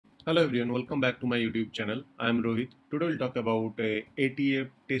Hello everyone, welcome back to my YouTube channel. I'm Rohit. Today we'll talk about ATF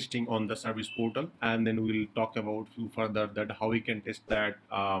testing on the service portal, and then we'll talk about few further that how we can test that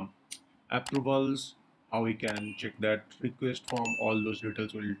approvals, how we can check that request form, all those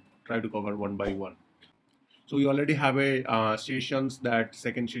details we'll try to cover one by one. So we already have a sessions. That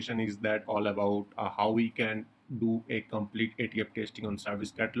second session is that all about how we can do a complete ATF testing on service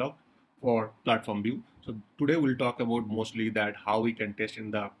catalog for platform view. So today we'll talk about mostly that how we can test in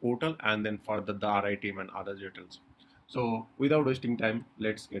the portal and then further the RITM and other details. So without wasting time,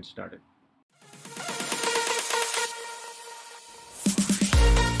 let's get started.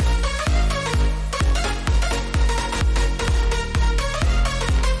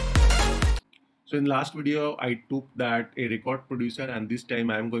 So in last video, I took that a record producer, and this time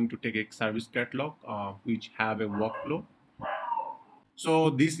I'm going to take a service catalog which have a workflow.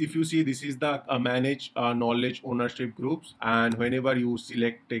 So this, if you see, this is the manage knowledge ownership groups, and whenever you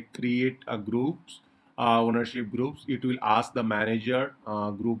select a create a groups, ownership groups, it will ask the manager,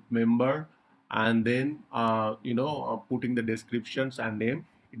 group member, and then putting the descriptions and name.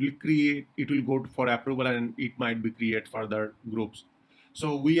 It will create. It will go for approval, and it might be create further groups.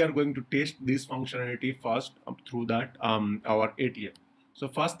 So we are going to test this functionality first through that our ATF. So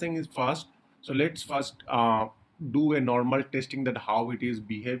first thing is first. So let's first do a normal testing that how it is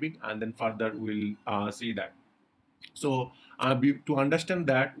behaving, and then further we'll see that. So to understand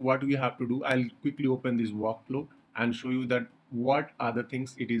that, what we have to do, I'll quickly open this workflow and show you that what are the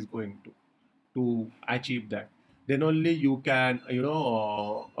things it is going to achieve that. Then only you can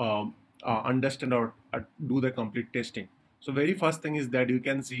understand or do the complete testing. So very first thing is that you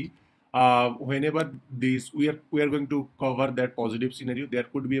can see whenever this we are going to cover that positive scenario. There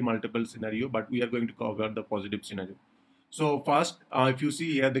could be a multiple scenario, but we are going to cover the positive scenario. So first, if you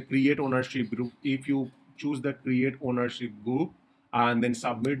see here the create ownership group, if you choose the create ownership group and then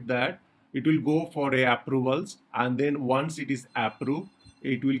submit that, it will go for a approvals, and then once it is approved,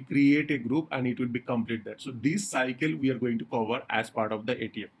 it will create a group and it will be complete that. So this cycle we are going to cover as part of the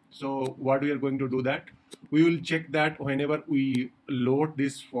ATF. So what we are going to do that, we will check that whenever we load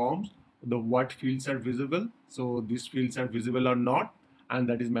these forms, the what fields are visible. So these fields are visible or not, and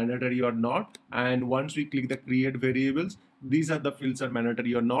that is mandatory or not. And once we click the create variables, these are the fields are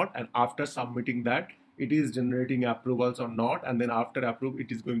mandatory or not. And after submitting that, it is generating approvals or not. And then after approve,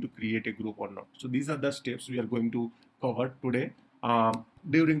 it is going to create a group or not. So these are the steps we are going to cover today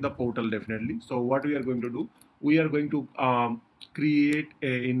during the portal definitely. So what we are going to do, we are going to create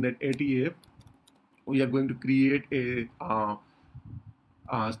in that ATF, we are going to create a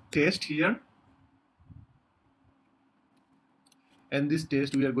test here. And this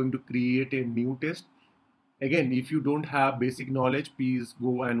test, we are going to create a new test. Again, if you don't have basic knowledge, please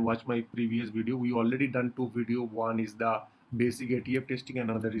go and watch my previous video. We already done two video. One is the basic ATF testing, and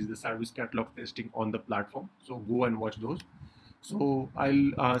another is the service catalog testing on the platform. So go and watch those. So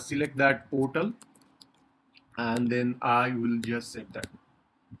I'll select that portal, and then I will just save that.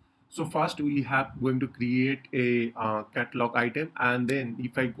 So first we have going to create a catalog item, and then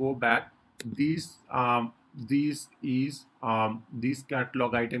if I go back, this this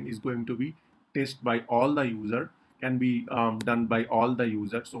catalog item is going to be tested by all the user, can be done by all the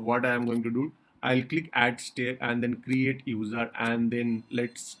users. So what I am going to do, I'll click add step and then create user, and then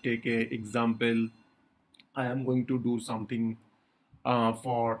let's take a example. I am going to do something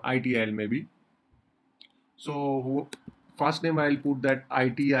for ITIL maybe. So first name I'll put that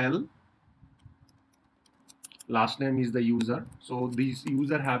ITIL, last name is the user. So this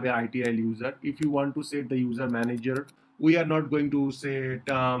user have a ITIL user. If you want to set the user manager, we are not going to set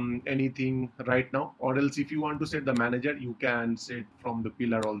anything right now, or else if you want to set the manager, you can set from the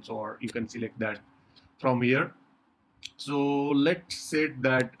pillar also, or you can select that from here. So let's set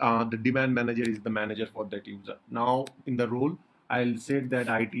that the demand manager is the manager for that user. Now in the role, I'll set that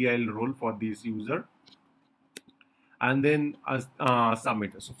ITIL role for this user, and then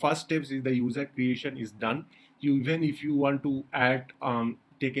submit. So first steps is the user creation is done. Even if you want to add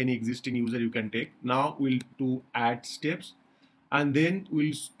take any existing user, you can take. Now we'll do add steps, and then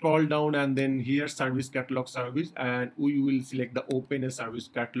we'll scroll down, and then here service catalog service, and we will select the open a service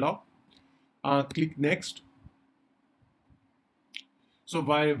catalog. Click next. So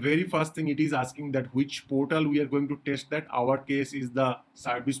by very first thing, it is asking that which portal we are going to test that. Our case is the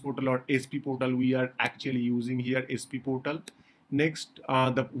service portal or SP portal. We are actually using here SP portal. Next,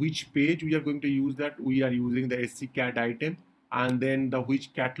 the which page we are going to use that. We are using the SC-CAT item, and then the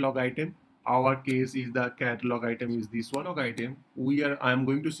which catalog item. Our case is the catalog item is this one item. I'm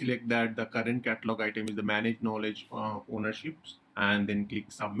going to select that the current catalog item is the manage knowledge ownerships, and then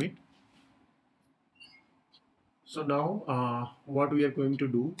click submit. So now what we are going to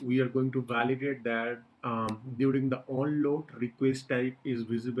do, we are going to validate that during the onload request type is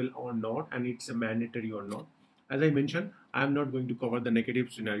visible or not, and it's a mandatory or not. As I mentioned, I am not going to cover the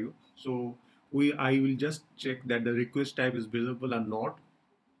negative scenario. So I will just check that the request type is visible or not,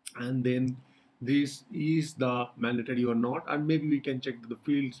 and then this is the mandatory or not, and maybe we can check that the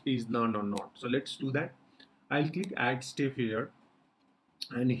fields is none or not. So let's do that. I'll click add step here,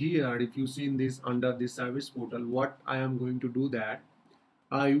 and here if you see in this under this service portal, what I am going to do that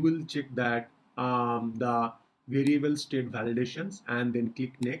I will check that the variable state validations and then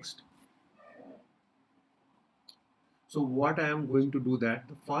click next. So what I am going to do that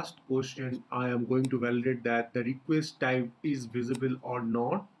the first question I am going to validate that the request type is visible or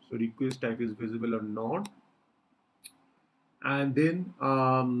not. So request type is visible or not, and then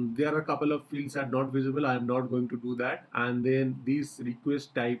there are a couple of fields are not visible. I am not going to do that, and then this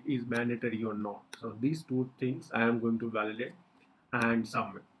request type is mandatory or not. So these two things I am going to validate and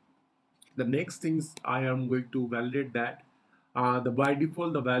submit. The next things I am going to validate that the by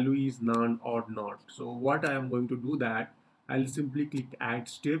default the value is none or not. So what I am going to do that I'll simply click add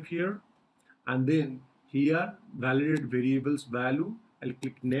step here, and then here validate variables value. I'll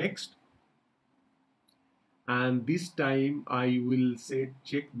click next, and this time I will say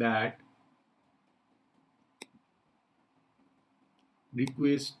check that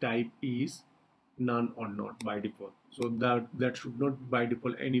request type is none or not by default. So that should not be by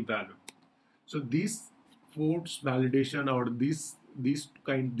default any value. So this force validation or this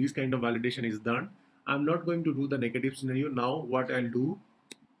kind of validation is done. I'm not going to do the negative scenario. Now what I'll do,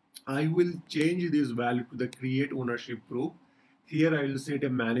 I will change this value to the create ownership group. Here I will set a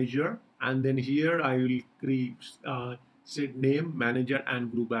manager, and then here I will create set name, manager, and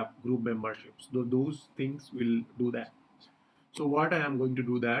group memberships. So those things will do that. So what I am going to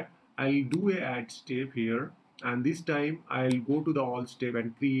do that I'll do a add step here, and this time I'll go to the all step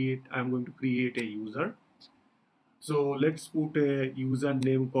and I'm going to create a user. So let's put a user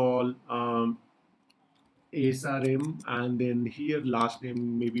name called SRM, and then here last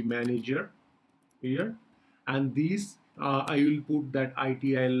name maybe manager here, and this I will put that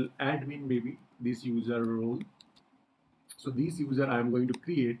ITL admin, maybe this user role. So this user I am going to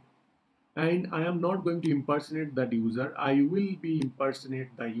create, and I am not going to impersonate that user. I will be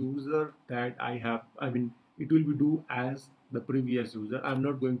impersonate the user that I have. I mean, it will be do as the previous user. I'm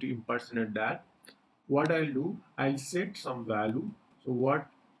not going to impersonate that. What I'll do, I'll set some value. So what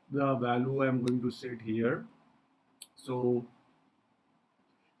the value I'm going to set here. So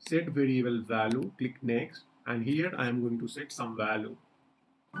set variable value, click next, and here I am going to set some value.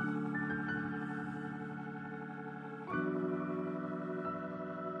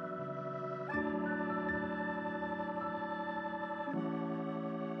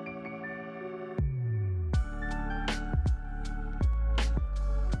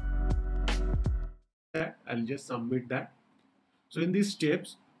 I'll just submit that. So in these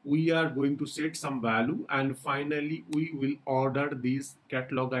steps, we are going to set some value, and finally we will order this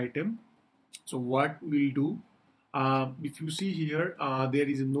catalog item. So what we'll do, if you see here, there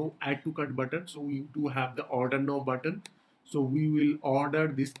is no add to cart button, so we do have the order now button. So we will order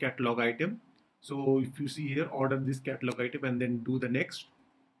this catalog item. So if you see here, order this catalog item and then do the next.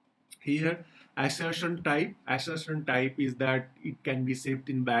 Here assertion type is that it can be saved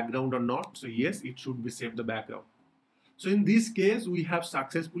in background or not. So yes, it should be saved the background. So in this case, we have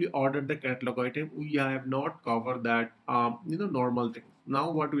successfully ordered the catalog item. We have not covered that normal things.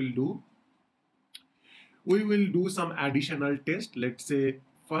 Now what we'll do, we will do some additional test. Let's say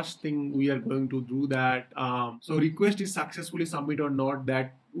first thing we are going to do that. So request is successfully submitted or not.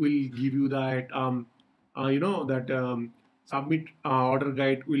 That will give you that submit order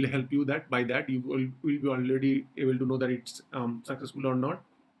guide will help you that by that you will be already able to know that it's successful or not.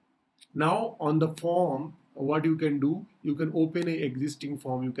 Now on the form, what you can do, you can open a existing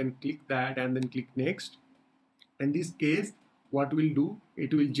form, you can click that and then click next. In this case, what will do,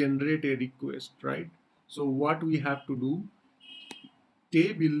 it will generate a request, right? So what we have to do,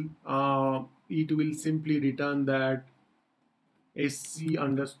 table, it will simply return that sc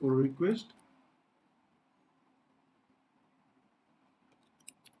underscore request.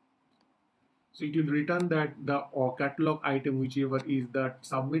 So it will return that the catalog item, whichever is that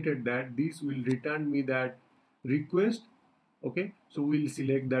submitted, that this will return me that request. Okay, so we'll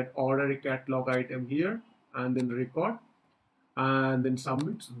select that order a catalog item here and then record and then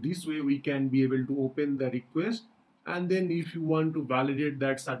submit. So this way we can be able to open the request, and then if you want to validate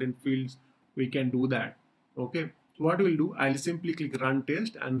that certain fields, we can do that. Okay, so what we'll do, I'll simply click run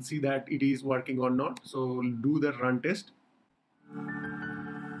test and see that it is working or not. So we'll do the run test.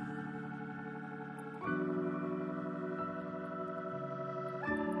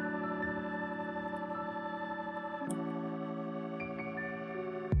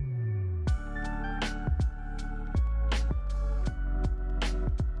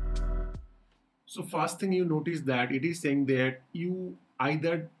 So first thing you notice that it is saying that you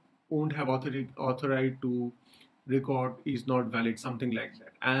either won't have authorized to record is not valid, something like that,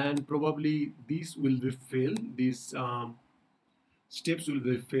 and probably these will be fail. These steps will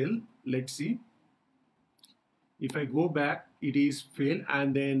be fail. Let's see. If I go back, it is fail,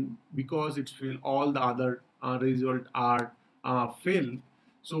 and then because it's fail, all the other result are fail.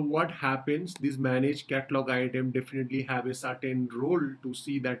 So what happens? This manage catalog item definitely have a certain role to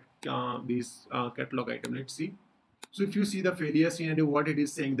see that this catalog item. Let's see. So if you see the failure scenario, what it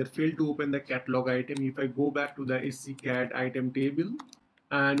is saying that failed to open the catalog item. If I go back to the SCCAD item table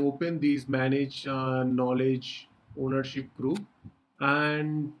and open this manage knowledge ownership group,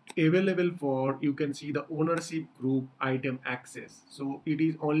 and available for, you can see the ownership group item access. So it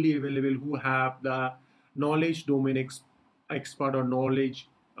is only available who have the knowledge domain expert or knowledge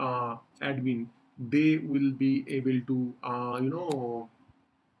admin. They will be able to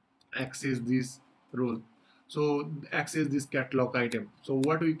access this role, so access this catalog item. So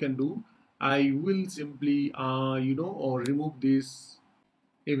what we can do, I will simply or remove this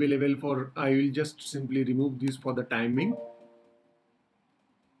available for, I will just simply remove this for the timing.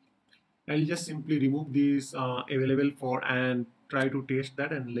 I'll just simply remove this available for and try to test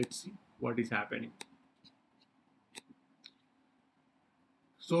that, and let's see what is happening.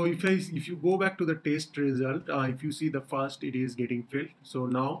 So if you go back to the test result, if you see the first it is getting filled. So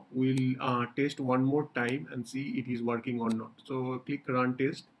now we'll test one more time and see it is working or not. So click run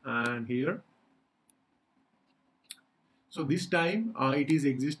test, and here. So this time it is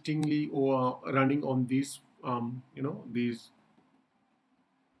existingly running on this this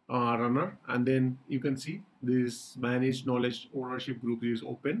runner, and then you can see this managed knowledge ownership group is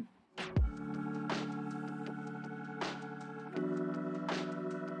open.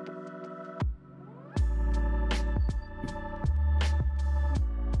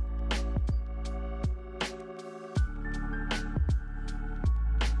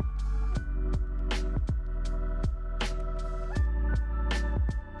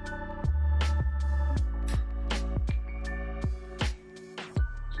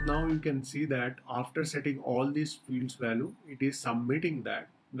 Now you can see that after setting all these fields value, it is submitting that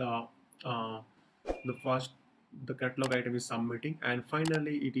the first, the catalog item is submitting, and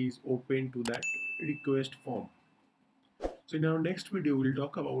finally it is open to that request form. So in our next video we'll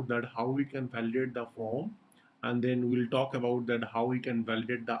talk about that how we can validate the form, and then we'll talk about that how we can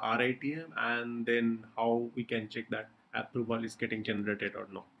validate the RITM, and then how we can check that approval is getting generated or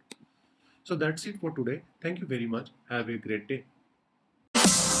not. So that's it for today. Thank you very much. Have a great day.